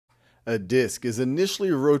A disk is initially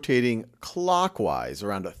rotating clockwise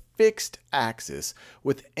around a fixed axis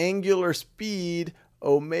with angular speed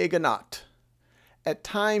omega naught. At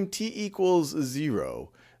time t equals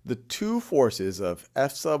 0, the two forces of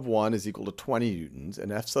F sub 1 is equal to 20 newtons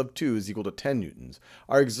and F sub 2 is equal to 10 newtons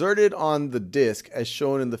are exerted on the disk as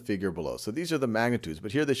shown in the figure below. So these are the magnitudes,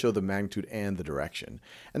 but here they show the magnitude and the direction.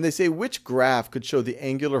 And they say which graph could show the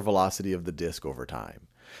angular velocity of the disk over time.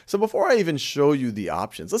 So before I even show you the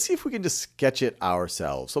options, let's see if we can just sketch it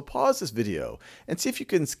ourselves. So pause this video and see if you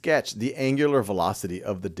can sketch the angular velocity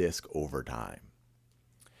of the disk over time.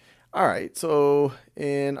 All right, so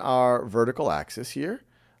in our vertical axis here,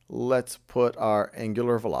 let's put our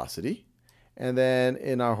angular velocity. And then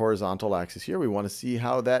in our horizontal axis here, we want to see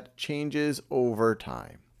how that changes over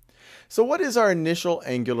time. So what is our initial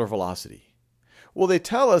angular velocity? Well, they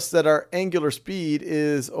tell us that our angular speed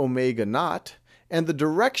is omega naught, and the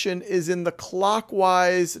direction is in the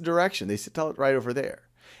clockwise direction. They tell it right over there.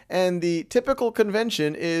 And the typical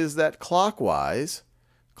convention is that clockwise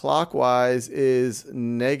is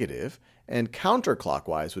negative, and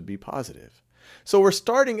counterclockwise would be positive. So we're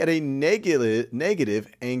starting at a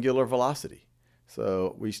negative angular velocity.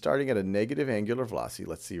 So we're starting at a negative angular velocity.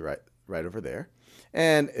 Let's see right over there.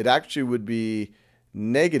 And it actually would be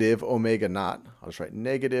negative omega naught. I'll just write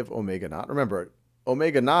negative omega naught. Remember,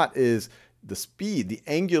 omega naught is the speed, the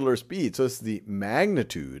angular speed. So it's the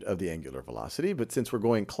magnitude of the angular velocity. But since we're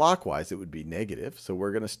going clockwise, it would be negative. So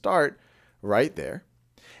we're going to start right there.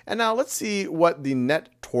 And now let's see what the net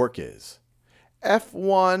torque is.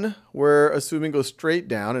 F1, we're assuming goes straight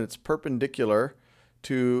down and it's perpendicular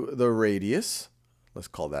to the radius. Let's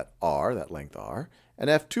call that R, that length R. And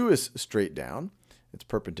F2 is straight down. It's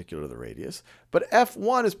perpendicular to the radius. But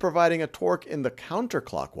F1 is providing a torque in the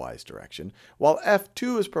counterclockwise direction, while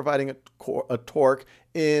F2 is providing a torque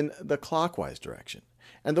in the clockwise direction.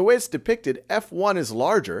 And the way it's depicted, F1 is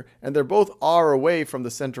larger, and they're both R away from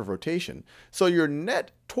the center of rotation. So your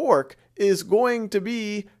net torque is going to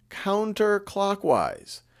be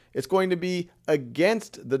counterclockwise. It's going to be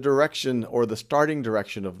against the direction or the starting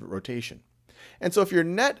direction of rotation. And so if your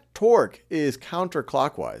net torque is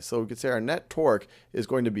counterclockwise, so we could say our net torque is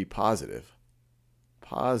going to be positive.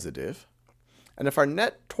 And if our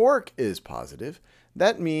net torque is positive,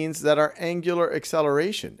 that means that our angular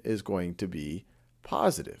acceleration is going to be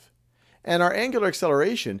positive. And our angular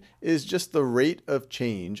acceleration is just the rate of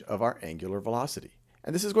change of our angular velocity.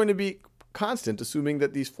 And this is going to be constant, assuming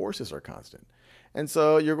that these forces are constant. And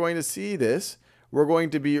so you're going to see this. We're going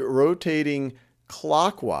to be rotating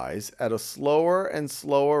clockwise at a slower and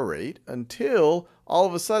slower rate until all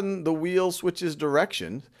of a sudden the wheel switches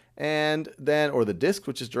direction, and then, or the disk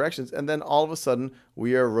switches directions, and then all of a sudden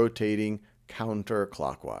we are rotating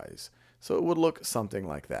counterclockwise. So it would look something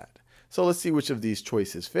like that. So let's see which of these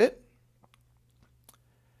choices fit.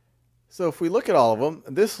 So if we look at all of them,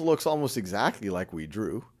 this looks almost exactly like we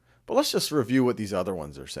drew, but let's just review what these other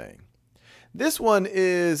ones are saying. This one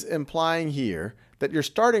is implying here that you're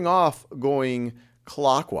starting off going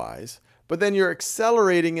clockwise, but then you're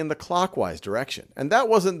accelerating in the clockwise direction. And that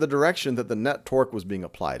wasn't the direction that the net torque was being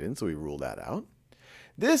applied in, so we ruled that out.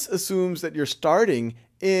 This assumes that you're starting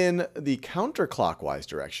in the counterclockwise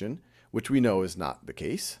direction, which we know is not the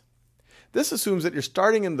case. This assumes that you're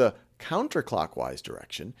starting in the counterclockwise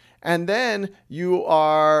direction, and then you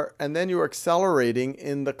are accelerating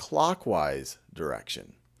in the clockwise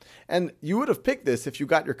direction. And you would have picked this if you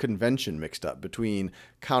got your convention mixed up between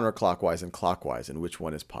counterclockwise and clockwise and which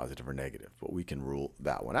one is positive or negative. But we can rule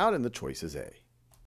that one out, and the choice is A.